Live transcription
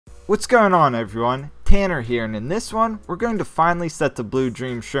What's going on everyone? Tanner here, and in this one, we're going to finally set the Blue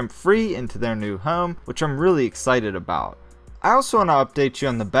Dream Shrimp free into their new home, which I'm really excited about. I also want to update you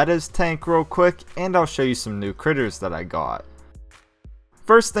on the betas tank real quick, and I'll show you some new critters that I got.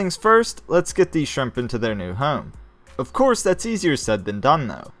 First things first, let's get these shrimp into their new home. Of course, that's easier said than done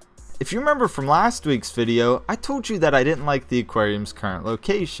though. If you remember from last week's video, I told you that I didn't like the aquarium's current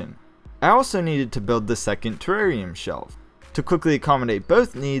location. I also needed to build the second terrarium shelf. To quickly accommodate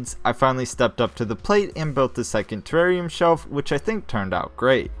both needs, I finally stepped up to the plate and built the second terrarium shelf, which I think turned out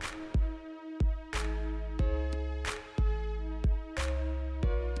great.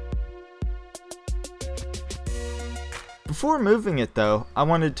 Before moving it though, I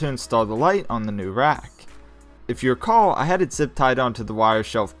wanted to install the light on the new rack. If you recall, I had it zip tied onto the wire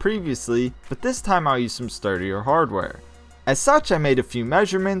shelf previously, but this time I'll use some sturdier hardware. As such, I made a few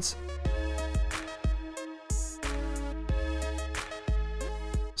measurements,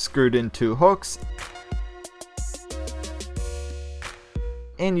 screwed in 2 hooks,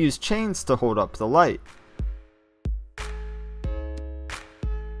 and used chains to hold up the light.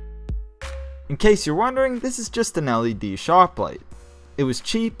 In case you're wondering, this is just an LED shop light. It was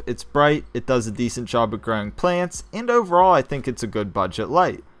cheap, it's bright, it does a decent job of growing plants, and overall I think it's a good budget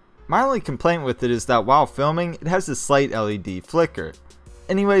light. My only complaint with it is that while filming, it has a slight LED flicker.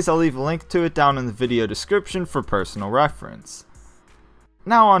 Anyways, I'll leave a link to it down in the video description for personal reference.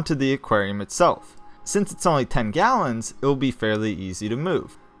 Now onto the aquarium itself. Since it's only 10 gallons, it will be fairly easy to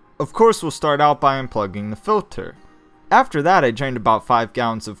move. Of course, we'll start out by unplugging the filter. After that, I drained about 5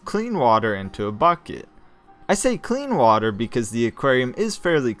 gallons of clean water into a bucket. I say clean water because the aquarium is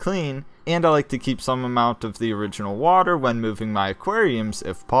fairly clean, and I like to keep some amount of the original water when moving my aquariums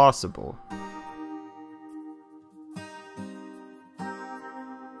if possible.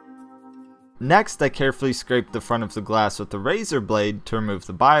 Next, I carefully scraped the front of the glass with a razor blade to remove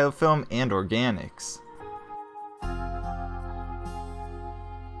the biofilm and organics.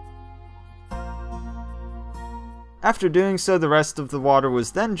 After doing so, the rest of the water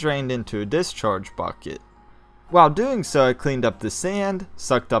was then drained into a discharge bucket. While doing so, I cleaned up the sand,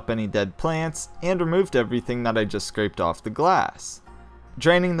 sucked up any dead plants, and removed everything that I just scraped off the glass.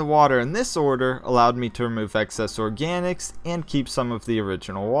 Draining the water in this order allowed me to remove excess organics and keep some of the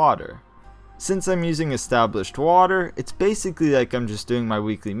original water. Since I'm using established water, it's basically like I'm just doing my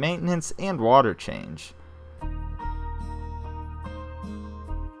weekly maintenance and water change.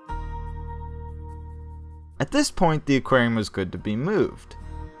 At this point, the aquarium was good to be moved.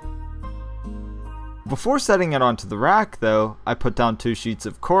 Before setting it onto the rack though, I put down 2 sheets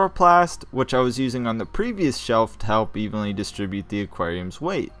of coroplast, which I was using on the previous shelf to help evenly distribute the aquarium's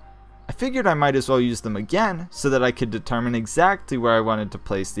weight. I figured I might as well use them again so that I could determine exactly where I wanted to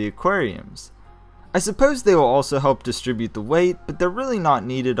place the aquariums. I suppose they will also help distribute the weight, but they're really not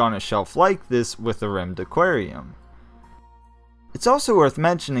needed on a shelf like this with a rimmed aquarium. It's also worth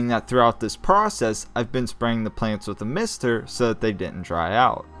mentioning that throughout this process, I've been spraying the plants with a mister so that they didn't dry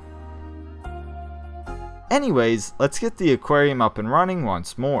out. Anyways, let's get the aquarium up and running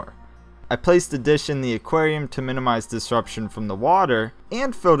once more. I placed a dish in the aquarium to minimize disruption from the water,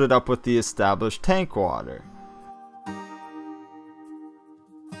 and filled it up with the established tank water.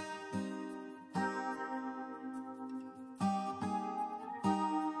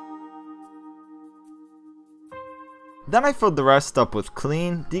 Then I filled the rest up with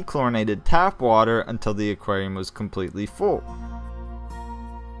clean, dechlorinated tap water until the aquarium was completely full.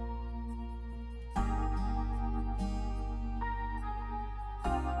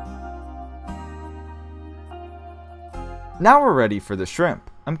 Now we're ready for the shrimp.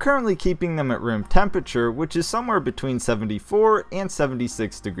 I'm currently keeping them at room temperature, which is somewhere between 74 and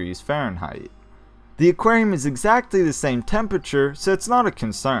 76 degrees Fahrenheit. The aquarium is exactly the same temperature, so it's not a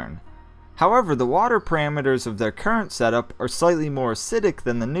concern. However, the water parameters of their current setup are slightly more acidic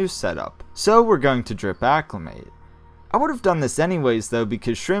than the new setup, so we're going to drip acclimate. I would have done this anyways though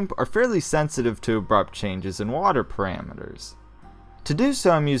because shrimp are fairly sensitive to abrupt changes in water parameters. To do so,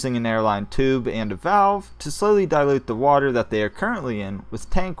 I'm using an airline tube and a valve to slowly dilute the water that they are currently in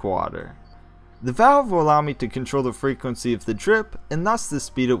with tank water. The valve will allow me to control the frequency of the drip and thus the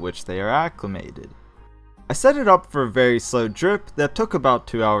speed at which they are acclimated. I set it up for a very slow drip that took about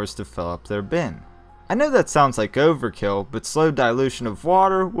 2 hours to fill up their bin. I know that sounds like overkill, but slow dilution of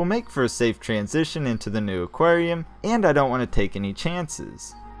water will make for a safe transition into the new aquarium, and I don't want to take any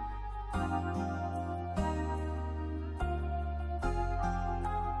chances.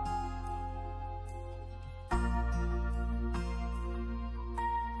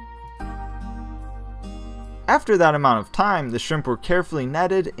 After that amount of time, the shrimp were carefully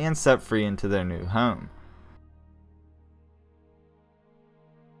netted and set free into their new home.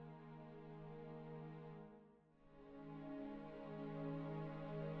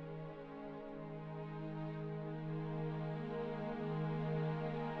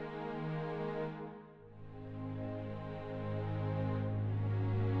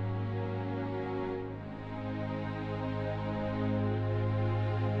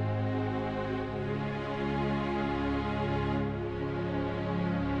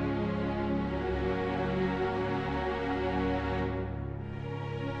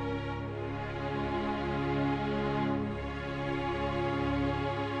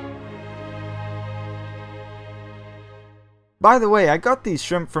 By the way, I got these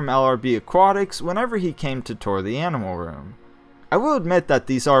shrimp from LRB Aquatics whenever he came to tour the animal room. I will admit that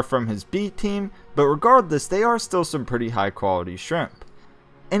these are from his B team, but regardless, they are still some pretty high quality shrimp.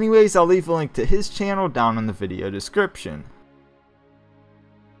 Anyways, I'll leave a link to his channel down in the video description.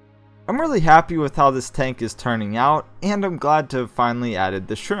 I'm really happy with how this tank is turning out, and I'm glad to have finally added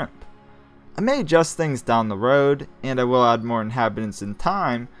the shrimp. I may adjust things down the road, and I will add more inhabitants in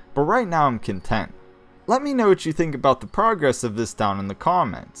time, but right now I'm content. Let me know what you think about the progress of this down in the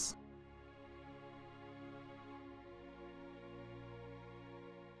comments.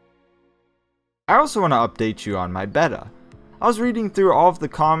 I also want to update you on my beta. I was reading through all of the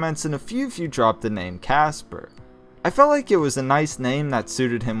comments and a few of you dropped the name Casper. I felt like it was a nice name that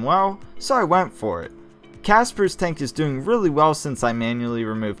suited him well, so I went for it. Casper's tank is doing really well since I manually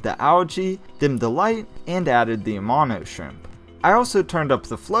removed the algae, dimmed the light, and added the Amano shrimp. I also turned up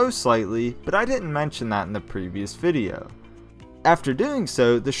the flow slightly, but I didn't mention that in the previous video. After doing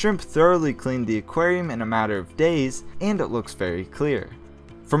so, the shrimp thoroughly cleaned the aquarium in a matter of days, and it looks very clear.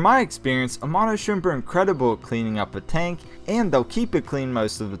 From my experience, Amano shrimp are incredible at cleaning up a tank, and they'll keep it clean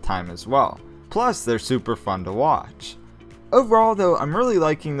most of the time as well. Plus, they're super fun to watch. Overall though, I'm really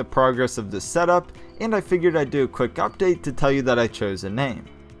liking the progress of this setup, and I figured I'd do a quick update to tell you that I chose a name.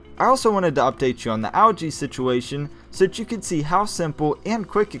 I also wanted to update you on the algae situation so that you could see how simple and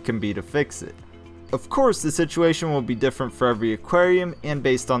quick it can be to fix it. Of course, the situation will be different for every aquarium and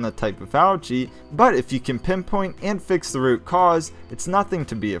based on the type of algae, but if you can pinpoint and fix the root cause, it's nothing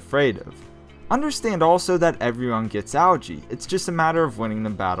to be afraid of. Understand also that everyone gets algae, it's just a matter of winning the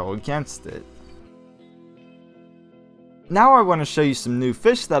battle against it. Now I want to show you some new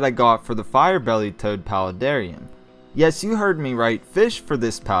fish that I got for the Fire-Bellied Toad Paludarium. Yes, you heard me right, fish for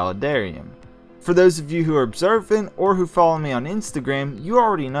this Paludarium. For those of you who are observant or who follow me on Instagram, you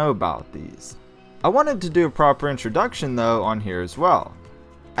already know about these. I wanted to do a proper introduction though on here as well.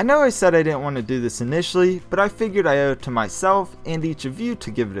 I know I said I didn't want to do this initially, but I figured I owe it to myself and each of you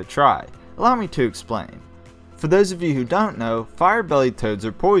to give it a try. Allow me to explain. For those of you who don't know, fire-bellied toads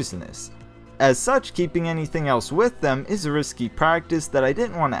are poisonous. As such, keeping anything else with them is a risky practice that I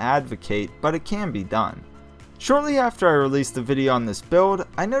didn't want to advocate, but it can be done. Shortly after I released the video on this build,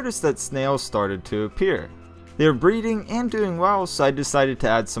 I noticed that snails started to appear. They were breeding and doing well, so I decided to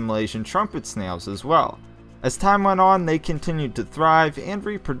add some Malaysian trumpet snails as well. As time went on, they continued to thrive and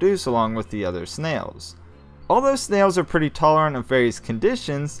reproduce along with the other snails. Although snails are pretty tolerant of various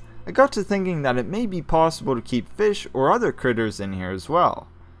conditions, I got to thinking that it may be possible to keep fish or other critters in here as well.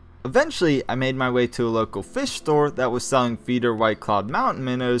 Eventually, I made my way to a local fish store that was selling feeder White Cloud Mountain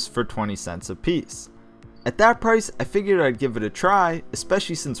Minnows for 20 cents a piece. At that price, I figured I'd give it a try,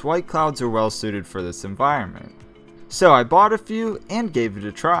 especially since white clouds are well suited for this environment. So I bought a few and gave it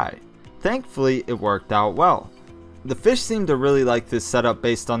a try. Thankfully, it worked out well. The fish seem to really like this setup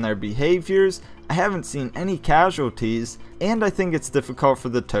based on their behaviors. I haven't seen any casualties, and I think it's difficult for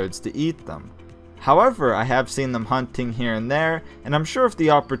the toads to eat them. However, I have seen them hunting here and there, and I'm sure if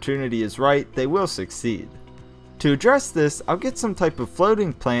the opportunity is right, they will succeed. To address this, I'll get some type of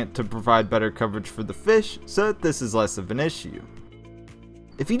floating plant to provide better coverage for the fish so that this is less of an issue.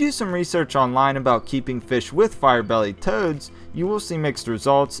 If you do some research online about keeping fish with fire-bellied toads, you will see mixed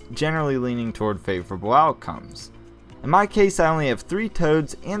results, generally leaning toward favorable outcomes. In my case, I only have 3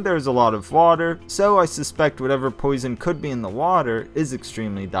 toads and there is a lot of water, so I suspect whatever poison could be in the water is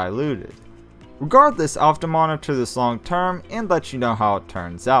extremely diluted. Regardless, I'll have to monitor this long term and let you know how it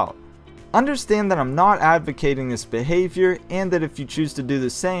turns out. Understand that I'm not advocating this behavior and that if you choose to do the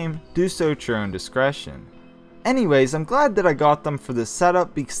same, do so at your own discretion. Anyways, I'm glad that I got them for this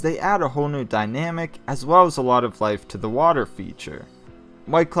setup because they add a whole new dynamic as well as a lot of life to the water feature.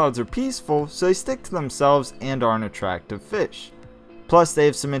 White clouds are peaceful, so they stick to themselves and are an attractive fish. Plus they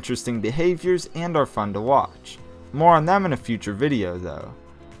have some interesting behaviors and are fun to watch. More on them in a future video though.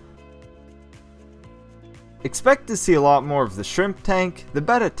 Expect to see a lot more of the shrimp tank, the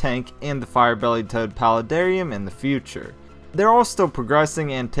betta tank, and the fire-bellied toad paludarium in the future. They're all still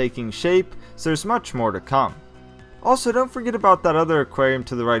progressing and taking shape, so there's much more to come. Also, don't forget about that other aquarium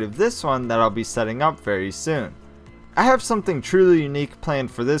to the right of this one that I'll be setting up very soon. I have something truly unique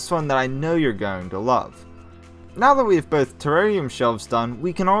planned for this one that I know you're going to love. Now that we have both terrarium shelves done,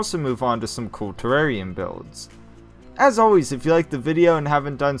 we can also move on to some cool terrarium builds. As always, if you liked the video and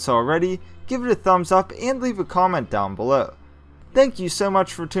haven't done so already, give it a thumbs up and leave a comment down below. Thank you so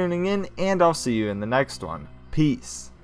much for tuning in, and I'll see you in the next one. Peace.